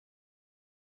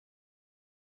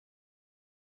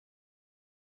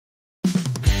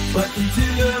to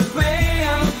the Ray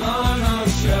Amanat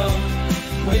Show.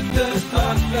 Wake the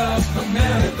fuck up,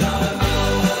 America.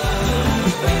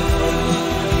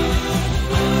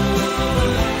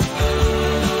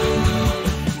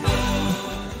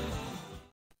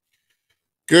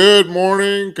 Good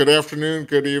morning, good afternoon,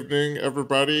 good evening,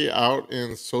 everybody out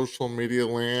in social media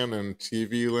land and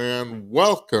TV land.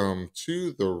 Welcome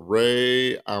to the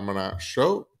Ray Amanat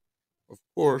Show. Of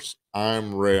course,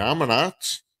 I'm Ray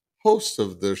Amanat, host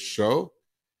of this show,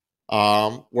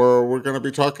 where we're going to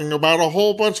be talking about a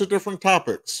whole bunch of different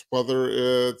topics, whether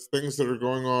it's things that are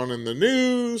going on in the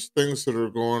news, things that are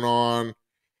going on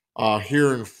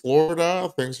here in Florida,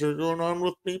 things that are going on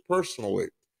with me personally.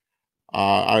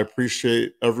 I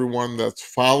appreciate everyone that's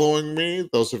following me.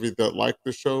 Those of you that like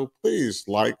the show, please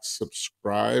like,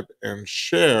 subscribe, and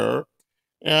share.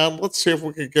 And let's see if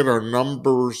we can get our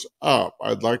numbers up.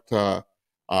 I'd like to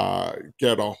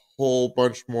get a whole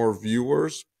bunch more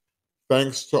viewers.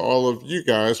 Thanks to all of you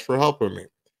guys for helping me.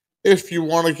 If you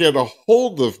want to get a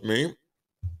hold of me,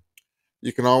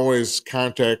 you can always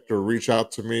contact or reach out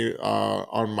to me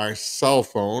on my cell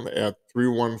phone at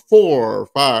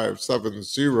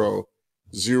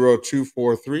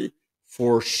 314-570-0243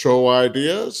 for show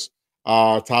ideas,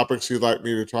 topics you'd like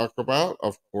me to talk about,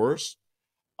 of course.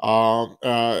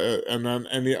 And then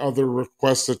any other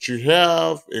requests that you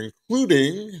have,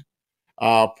 including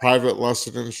private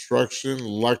lesson instruction,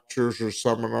 lectures, or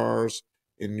seminars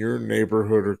in your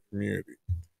neighborhood or community.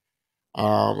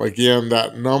 Again,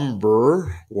 that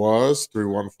number was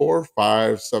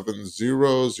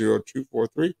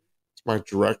 314-570-0243. It's my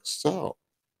direct cell.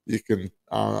 You can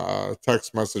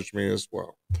text message me as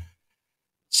well.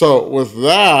 So with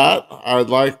that, I'd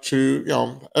like to,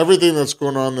 everything that's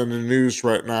going on in the news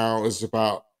right now is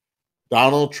about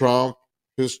Donald Trump,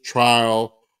 his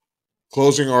trial,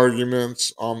 closing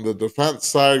arguments on the defense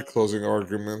side, closing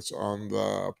arguments on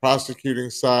the prosecuting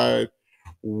side.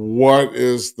 What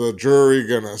is the jury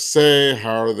going to say?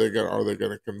 Are they going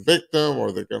to convict him, or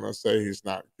are they going to say he's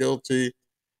not guilty?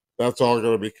 That's all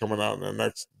going to be coming out in the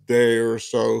next day or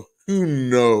so. Who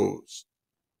knows?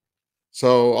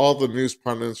 So all the news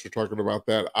pundits are talking about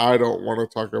that. I don't want to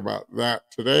talk about that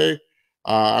today.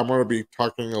 I'm going to be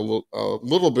talking a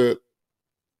little bit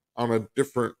on a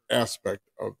different aspect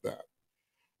of that.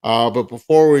 But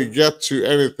before we get to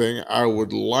anything, I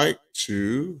would like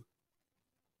to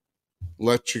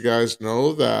let you guys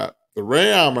know that the Ray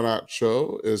Amanat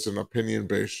Show is an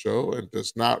opinion-based show and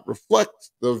does not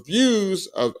reflect the views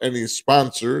of any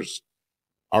sponsors,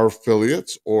 our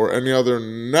affiliates, or any other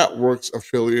networks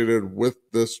affiliated with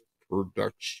this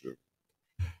production.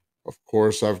 Of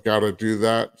course, I've got to do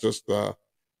that just to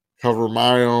cover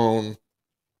my own.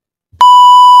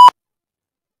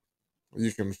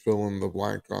 You can fill in the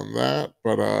blank on that,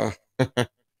 but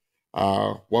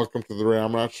welcome to the Ray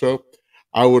Amanat Show.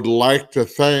 I would like to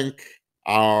thank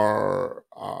our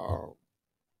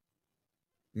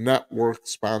network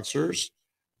sponsors,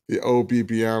 the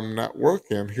OBBM Network,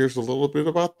 and here's a little bit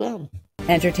about them.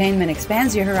 Entertainment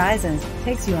expands your horizons,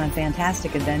 takes you on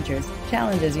fantastic adventures,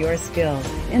 challenges your skills.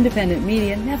 Independent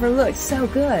media never looked so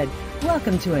good.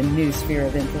 Welcome to a new sphere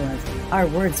of influence. Our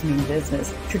words mean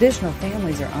business. Traditional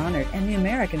families are honored, and the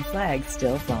American flag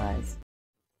still flies.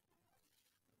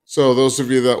 So those of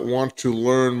you that want to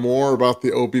learn more about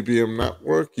the OBBM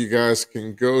Network, you guys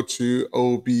can go to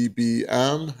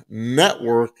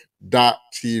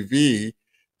obbmnetwork.tv.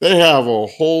 They have a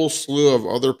whole slew of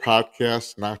other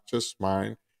podcasts, not just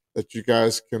mine, that you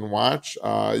guys can watch.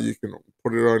 You can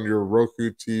put it on your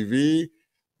Roku TV.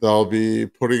 They'll be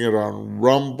putting it on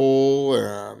Rumble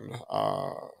and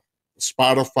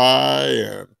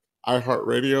Spotify and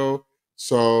iHeartRadio.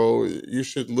 So you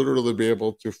should literally be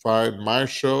able to find my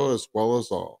show as well as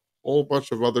a whole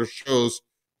bunch of other shows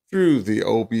through the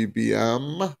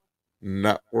OBBM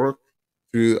Network,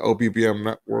 through the OBBM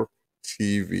Network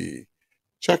TV.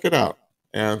 Check it out.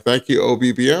 And thank you,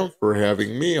 OBBM, for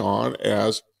having me on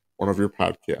as one of your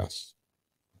podcasts.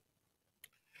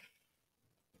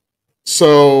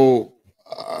 So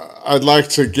I'd like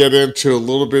to get into a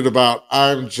little bit about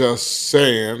I'm Just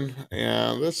Saying,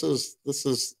 and this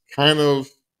is kind of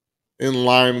in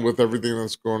line with everything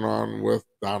that's going on with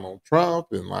Donald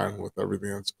Trump, in line with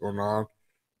everything that's going on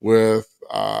with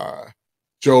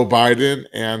Joe Biden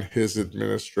and his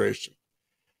administration.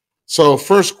 So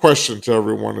first question to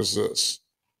everyone is this: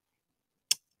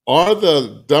 are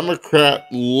the Democrat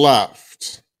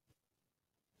left,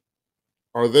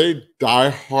 are they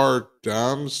diehard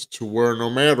Dems to where no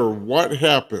matter what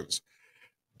happens,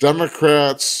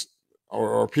 Democrats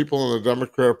or people in the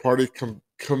Democrat Party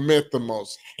commit the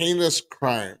most heinous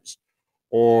crimes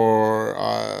or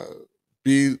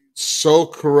be so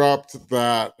corrupt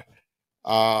that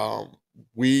um,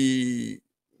 we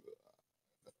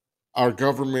our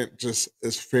government just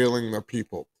is failing the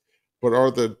people. But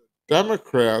are the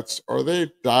Democrats, are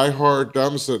they diehard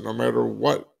Dems that no matter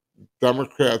what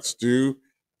Democrats do,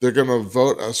 they're going to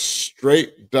vote a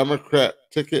straight Democrat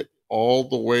ticket all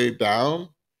the way down?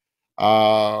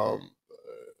 Um,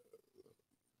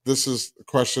 this is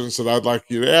questions that I'd like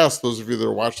you to ask those of you that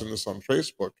are watching this on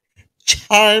Facebook.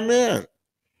 Chime in.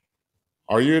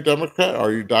 Are you a Democrat?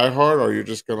 Are you diehard? Are you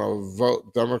just going to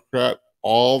vote Democrat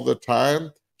all the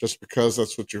time just because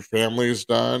that's what your family has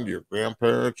done, your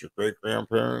grandparents, your great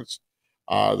grandparents?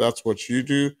 That's what you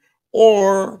do.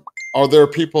 Or are there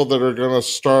people that are going to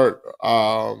start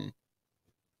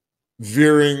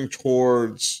veering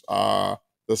towards the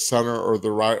center or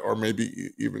the right, or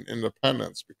maybe even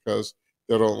independence because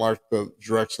they don't like the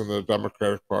direction the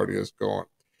Democratic Party is going?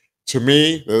 To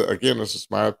me, again, this is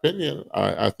my opinion.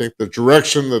 I think the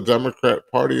direction the Democrat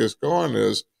Party is going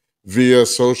is via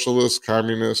socialist,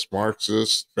 communist,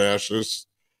 Marxist, fascist.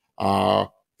 Uh,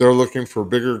 they're looking for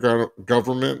bigger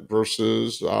government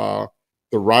versus the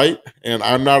right. And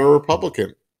I'm not a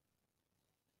Republican.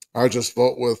 I just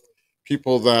vote with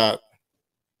people that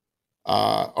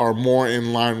are more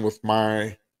in line with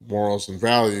my morals and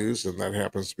values, and that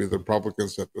happens to be the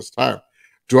Republicans at this time.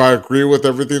 Do I agree with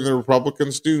everything the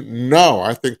Republicans do? No,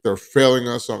 I think they're failing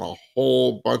us on a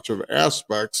whole bunch of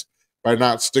aspects by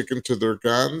not sticking to their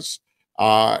guns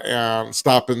and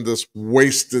stopping this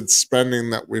wasted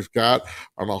spending that we've got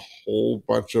on a whole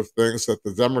bunch of things that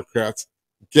the Democrats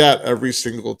get every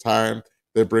single time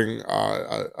they bring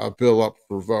a bill up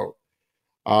for vote.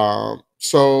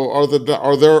 So are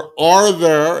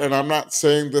there, and I'm not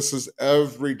saying this is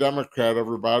every Democrat,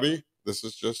 everybody. This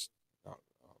is just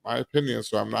my opinion,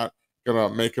 so I'm not gonna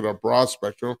make it a broad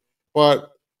spectrum.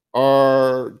 But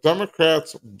are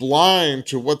Democrats blind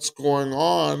to what's going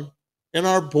on in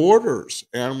our borders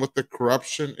and with the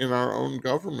corruption in our own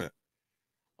government?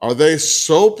 Are they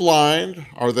so blind?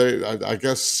 Are they, I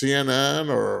guess,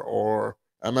 CNN or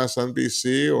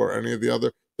MSNBC or any of the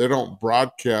other? They don't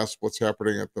broadcast what's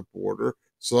happening at the border,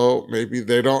 so maybe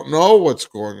they don't know what's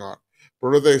going on. But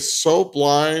are they so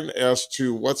blind as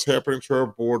to what's happening to our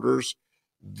borders,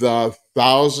 the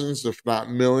thousands, if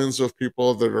not millions, of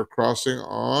people that are crossing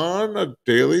on a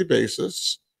daily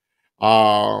basis,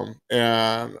 and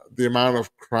the amount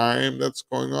of crime that's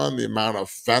going on, the amount of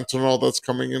fentanyl that's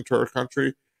coming into our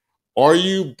country? Are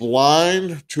you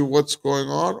blind to what's going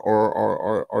on,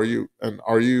 or are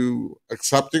you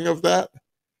accepting of that?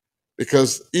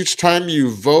 Because each time you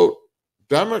vote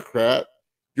Democrat,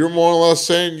 you're more or less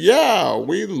saying, yeah,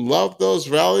 we love those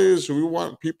values. We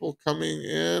want people coming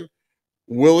in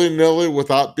willy nilly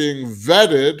without being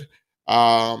vetted,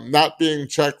 not being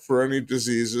checked for any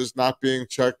diseases, not being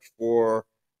checked for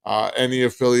any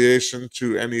affiliation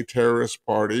to any terrorist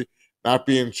party, not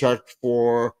being checked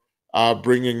for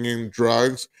bringing in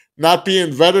drugs, not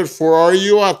being vetted for, are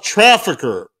you a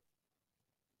trafficker?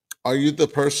 Are you the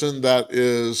person that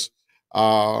is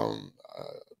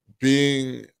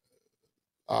being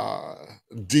uh,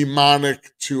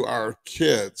 demonic to our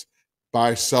kids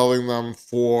by selling them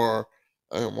for,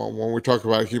 when we talk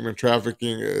about human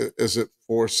trafficking, is it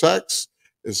for sex?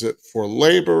 Is it for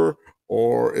labor?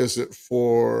 Or is it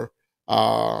for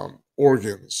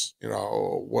organs?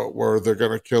 Where they're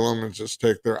going to kill them and just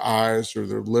take their eyes or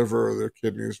their liver or their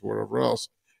kidneys or whatever else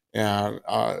and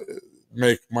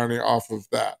make money off of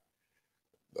that.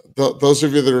 Those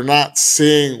of you that are not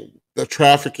seeing the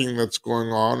trafficking that's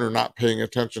going on or not paying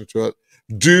attention to it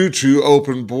due to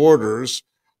open borders,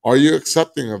 are you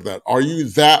accepting of that? Are you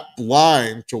that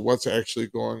blind to what's actually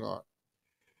going on?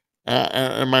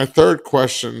 And my third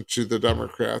question to the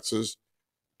Democrats is,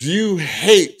 do you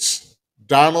hate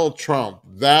Donald Trump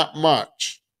that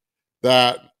much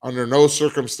that under no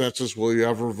circumstances will you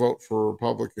ever vote for a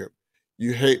Republican?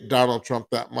 You hate Donald Trump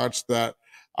that much that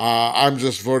I'm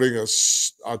just voting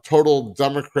a total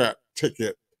Democrat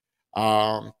ticket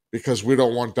because we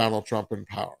don't want Donald Trump in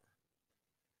power.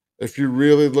 If you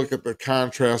really look at the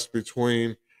contrast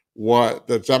between what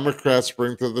the Democrats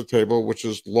bring to the table, which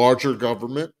is larger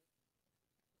government,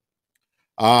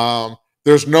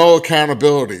 there's no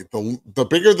accountability. The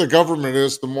bigger the government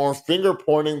is, the more finger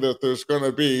pointing that there's going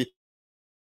to be.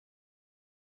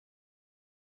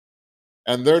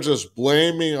 And they're just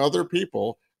blaming other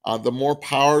people. The more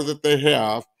power that they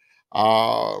have,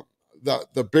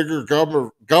 the bigger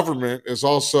government is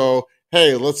also,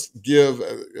 hey, let's give,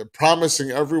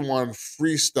 promising everyone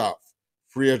free stuff,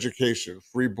 free education,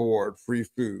 free board, free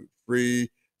food, free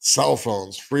cell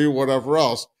phones, free whatever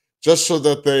else, just so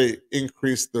that they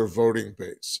increase their voting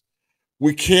base.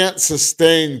 We can't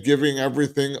sustain giving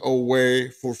everything away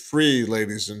for free,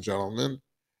 ladies and gentlemen.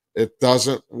 It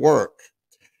doesn't work.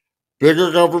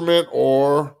 Bigger government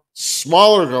or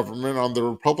smaller government on the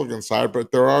Republican side,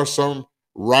 but there are some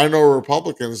rhino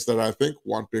Republicans that I think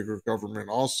want bigger government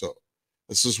also.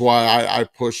 This is why I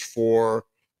push for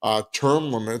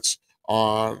term limits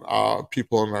on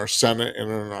people in our Senate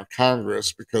and in our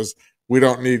Congress, because we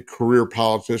don't need career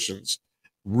politicians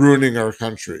ruining our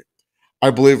country. I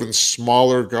believe in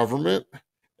smaller government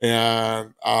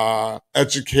and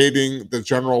educating the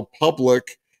general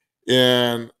public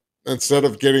in, instead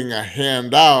of getting a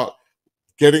handout,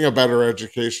 getting a better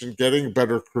education, getting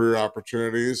better career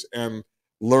opportunities, and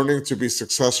learning to be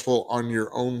successful on your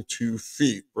own 2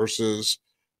 feet versus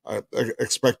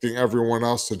expecting everyone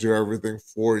else to do everything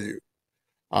for you.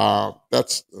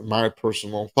 That's my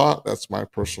personal thought. That's my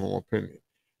personal opinion.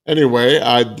 Anyway,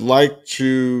 I'd like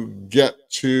to get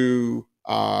to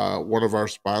one of our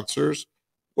sponsors,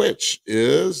 which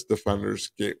is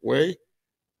Defenders Gateway.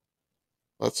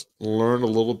 Let's learn a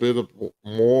little bit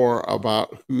more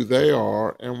about who they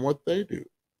are and what they do.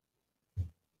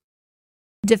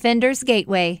 Defenders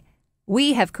Gateway.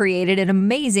 We have created an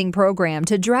amazing program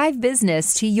to drive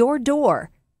business to your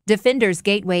door. Defenders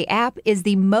Gateway app is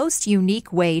the most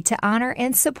unique way to honor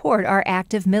and support our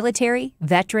active military,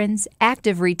 veterans,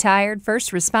 active retired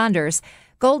first responders,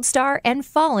 Gold Star, and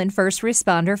fallen first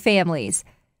responder families.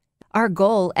 Our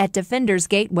goal at Defenders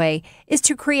Gateway is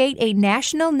to create a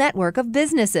national network of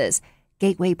businesses,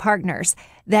 Gateway partners,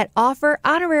 that offer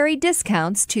honorary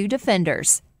discounts to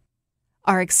defenders.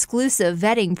 Our exclusive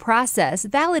vetting process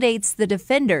validates the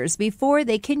defenders before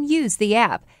they can use the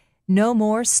app. No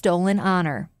more stolen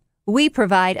honor. We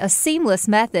provide a seamless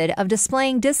method of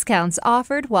displaying discounts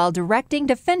offered while directing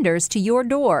defenders to your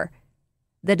door.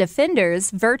 The Defenders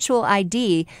Virtual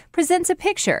ID presents a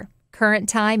picture, current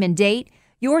time and date,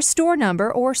 your store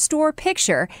number or store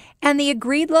picture, and the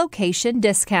agreed location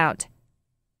discount.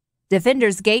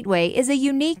 Defenders Gateway is a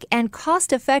unique and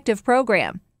cost-effective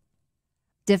program.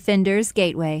 Defenders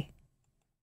Gateway.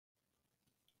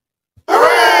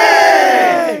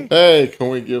 Hooray! Hey, can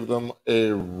we give them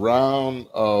a round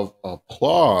of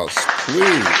applause, please,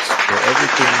 for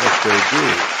everything that they do?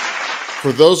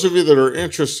 For those of you that are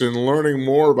interested in learning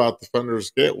more about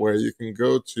Defenders Gateway, you can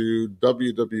go to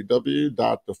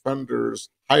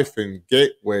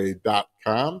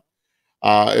www.defenders-gateway.com.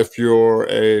 If you're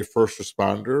a first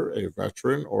responder, a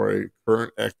veteran, or a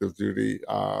current active duty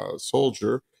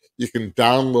soldier, you can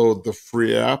download the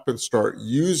free app and start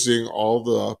using all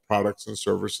the products and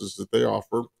services that they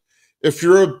offer. If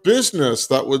you're a business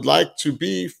that would like to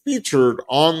be featured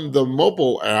on the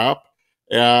mobile app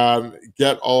and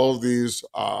get all of these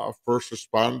first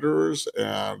responders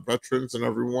and veterans and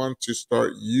everyone to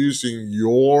start using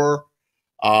your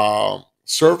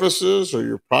services or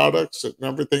your products and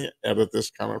everything at a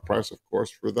discounted price, of course,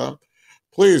 for them,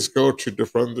 please go to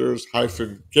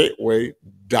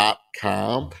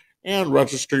defenders-gateway.com and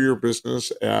register your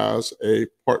business as a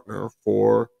partner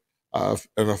for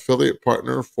an affiliate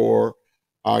partner for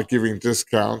giving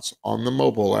discounts on the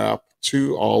mobile app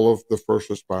to all of the first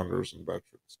responders and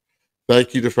veterans.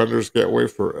 Thank you, Defenders Gateway,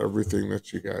 for everything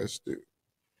that you guys do.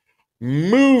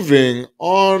 Moving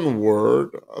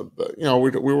onward,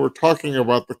 we were talking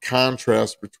about the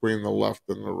contrast between the left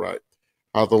and the right.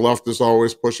 How the left is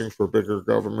always pushing for bigger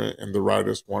government and the right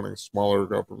is wanting smaller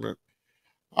government.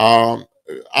 I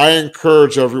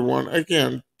encourage everyone,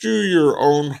 again, do your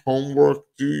own homework,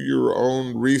 do your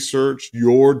own research,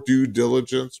 your due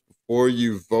diligence before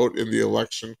you vote in the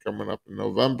election coming up in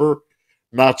November,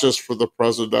 not just for the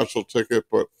presidential ticket,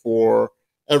 but for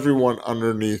everyone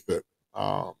underneath it,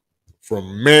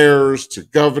 from mayors to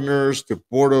governors to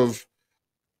board of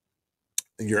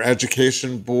your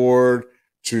education board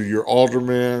to your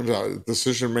aldermen,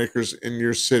 decision makers in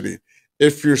your city.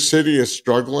 If your city is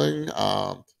struggling,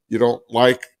 you don't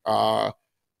like the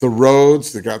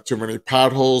roads, they got too many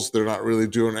potholes, they're not really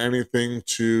doing anything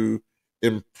to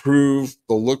improve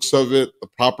the looks of it, the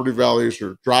property values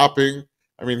are dropping.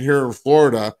 I mean, here in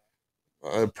Florida,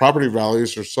 property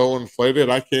values are so inflated,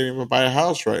 I can't even buy a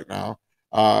house right now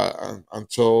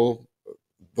until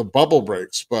the bubble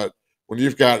breaks. But when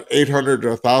you've got 800 to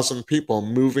 1,000 people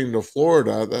moving to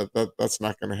Florida, that's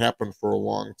not going to happen for a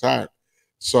long time.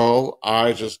 So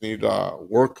I just need to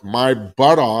work my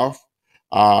butt off,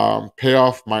 pay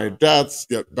off my debts,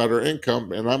 get better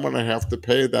income, and I'm going to have to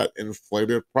pay that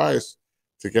inflated price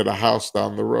to get a house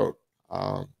down the road.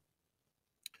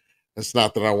 It's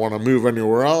not that I want to move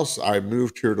anywhere else. I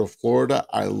moved here to Florida.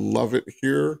 I love it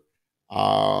here.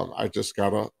 I just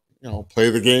got to, play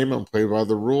the game and play by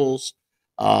the rules.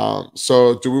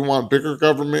 So do we want bigger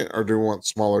government or do we want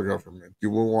smaller government? Do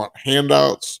we want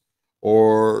handouts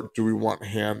or do we want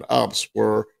hand ups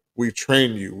where we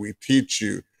train you, we teach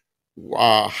you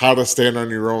how to stand on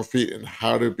your own feet and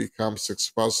how to become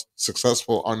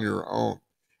successful on your own,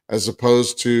 as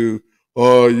opposed to,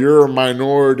 oh, you're a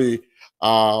minority,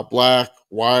 black,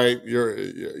 white,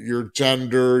 your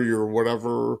gender, your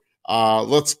whatever.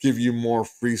 Let's give you more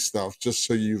free stuff just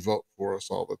so you vote for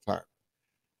us all the time.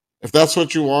 If that's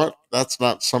what you want, that's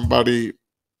not somebody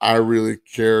I really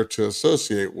care to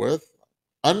associate with.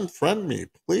 Unfriend me,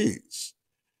 please.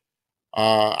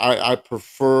 I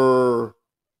prefer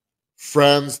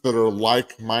friends that are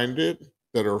like-minded,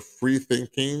 that are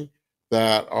free-thinking,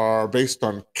 that are based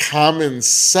on common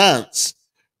sense,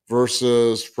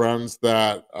 versus friends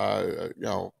that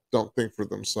don't think for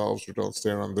themselves or don't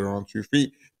stand on their own 2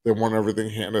 feet. They want everything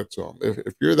handed to them.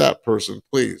 If you're that person,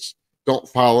 please don't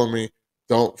follow me,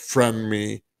 don't friend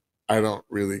me. I don't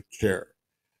really care.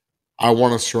 I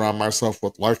want to surround myself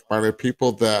with like-minded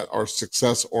people that are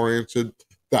success-oriented,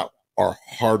 that are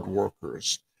hard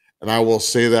workers, and I will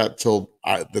say that till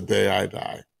the day I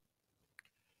die.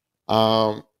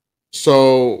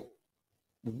 So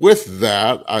with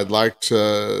that, I'd like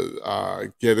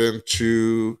to get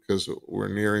into, because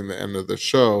we're nearing the end of the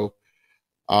show,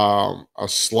 a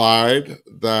slide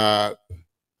that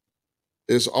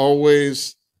is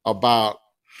always about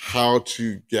how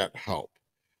to get help.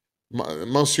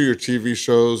 Most of your TV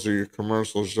shows or your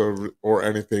commercials or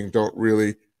anything don't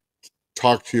really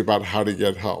talk to you about how to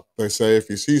get help. They say if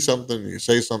you see something, you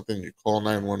say something, you call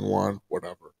 911,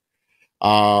 whatever.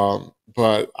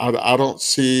 But I don't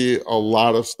see a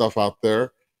lot of stuff out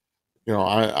there.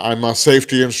 I'm a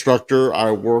safety instructor.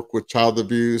 I work with child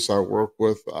abuse. I work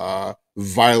with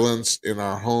violence in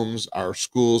our homes, our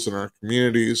schools, and our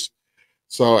communities.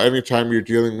 So anytime you're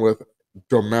dealing with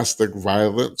domestic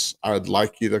violence, I'd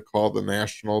like you to call the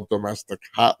National Domestic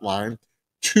Hotline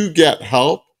to get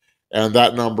help. And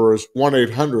that number is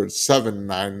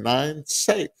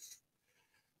 1-800-799-SAFE.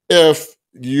 If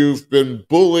you've been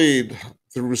bullied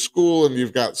through school and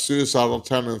you've got suicidal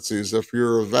tendencies, if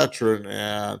you're a veteran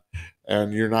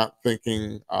and you're not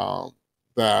thinking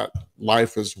that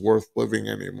life is worth living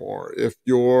anymore, if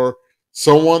you're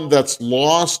someone that's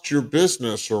lost your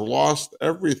business or lost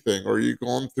everything, or you're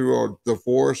going through a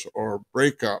divorce or a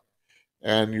breakup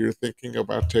and you're thinking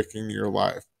about taking your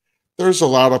life, there's a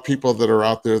lot of people that are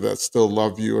out there that still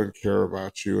love you and care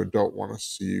about you and don't want to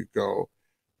see you go.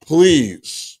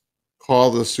 Please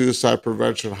call the Suicide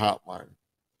Prevention Hotline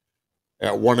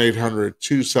at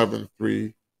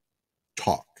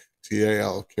 1-800-273-TALK,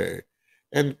 TALK,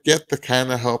 and get the kind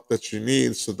of help that you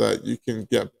need so that you can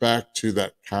get back to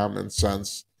that common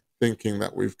sense thinking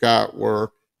that we've got,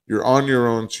 where you're on your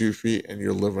own 2 feet and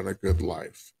you're living a good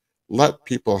life. Let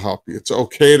people help you. It's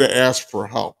okay to ask for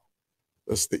help.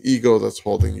 It's the ego that's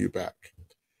holding you back.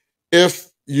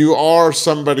 If you are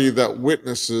somebody that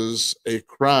witnesses a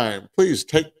crime, please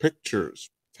take pictures,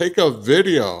 take a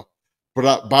video,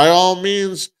 but by all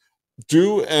means,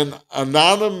 do an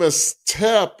anonymous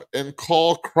tip and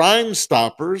call Crime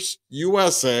Stoppers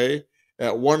USA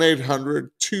at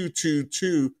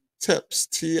 1-800-222-TIPS,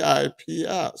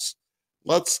 TIPS.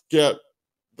 Let's get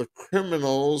the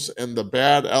criminals and the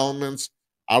bad elements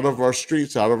out of our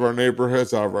streets, out of our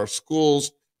neighborhoods, out of our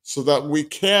schools, so that we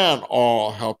can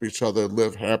all help each other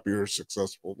live happier,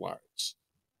 successful lives.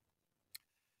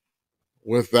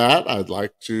 With that, I'd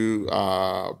like to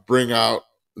bring out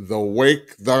the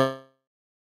Wake the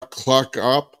Cluck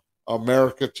Up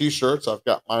America t-shirts. I've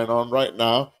got mine on right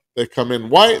now. They come in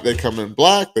white, they come in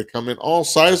black, they come in all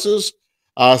sizes.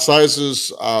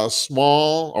 Sizes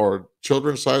small or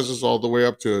children's sizes all the way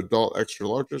up to adult extra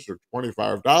larges are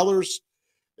 $25.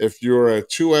 If you're a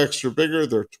 2X or bigger,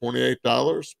 they're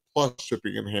 $28 plus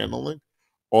shipping and handling.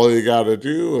 All you got to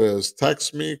do is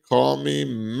text me, call me,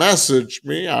 message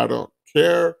me. I don't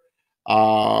care.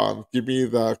 Give me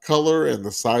the color and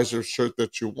the size of shirt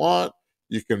that you want.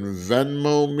 You can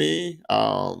Venmo me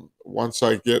once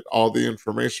I get all the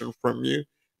information from you,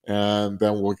 and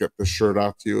then we'll get the shirt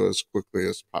out to you as quickly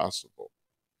as possible.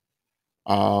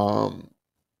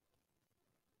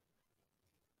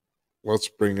 Let's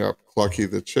bring up Clucky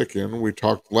the chicken. We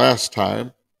talked last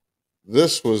time.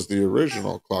 This was the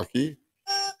original Clucky,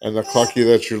 and the Clucky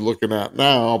that you're looking at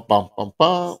now, bum, bum,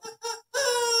 bum.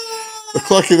 The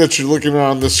Clucky that you're looking at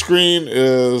on the screen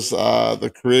is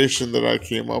the creation that I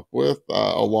came up with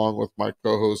along with my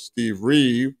co-host Steve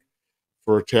Reeve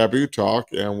for Taboo Talk,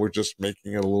 and we're just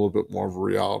making it a little bit more of a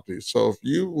reality. So if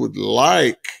you would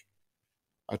like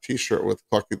a t-shirt with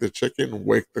Clucky the Chicken,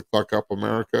 Wake the Cluck Up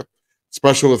America,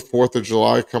 especially with 4th of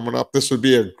July coming up. This would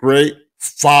be a great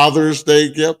Father's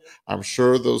Day gift. I'm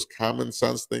sure those common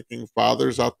sense thinking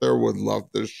fathers out there would love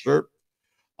this shirt.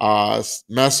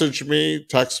 Message me,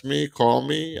 text me, call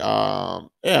me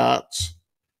at,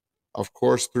 of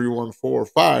course,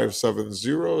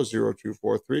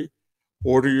 314-570-0243.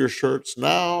 Order your shirts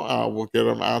now. We'll get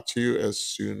them out to you as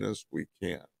soon as we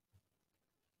can.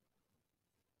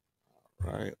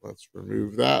 All right, let's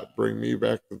remove that. Bring me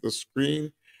back to the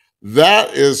screen.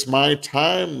 That is my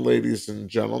time, ladies and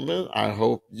gentlemen. I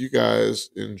hope you guys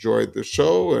enjoyed the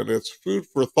show, and it's food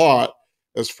for thought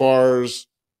as far as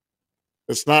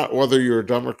it's not whether you're a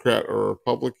Democrat or a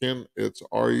Republican. It's,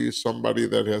 are you somebody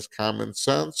that has common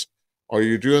sense? Are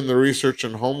you doing the research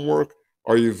and homework?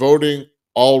 Are you voting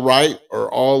all right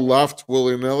or all left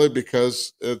willy-nilly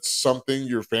because it's something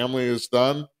your family has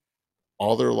done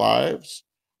all their lives?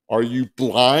 Are you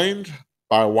blind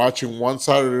by watching one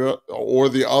side or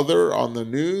the other on the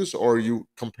news? Or are you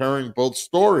comparing both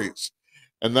stories?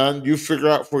 And then you figure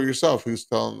out for yourself who's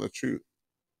telling the truth.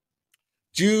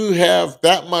 Do you have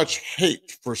that much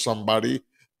hate for somebody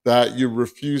that you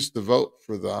refuse to vote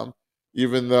for them?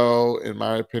 Even though, in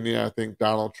my opinion, I think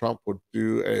Donald Trump would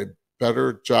do a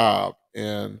better job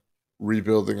in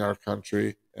rebuilding our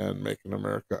country and making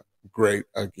America great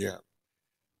again.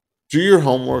 Do your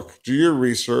homework, do your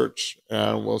research,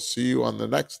 and we'll see you on the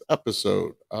next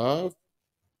episode of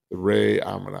The Ray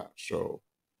Amanat Show.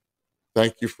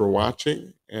 Thank you for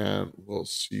watching, and we'll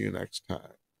see you next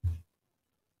time.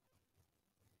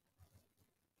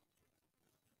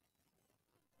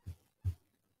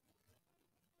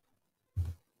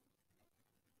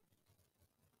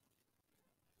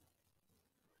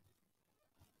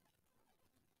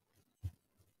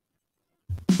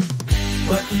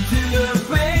 What you do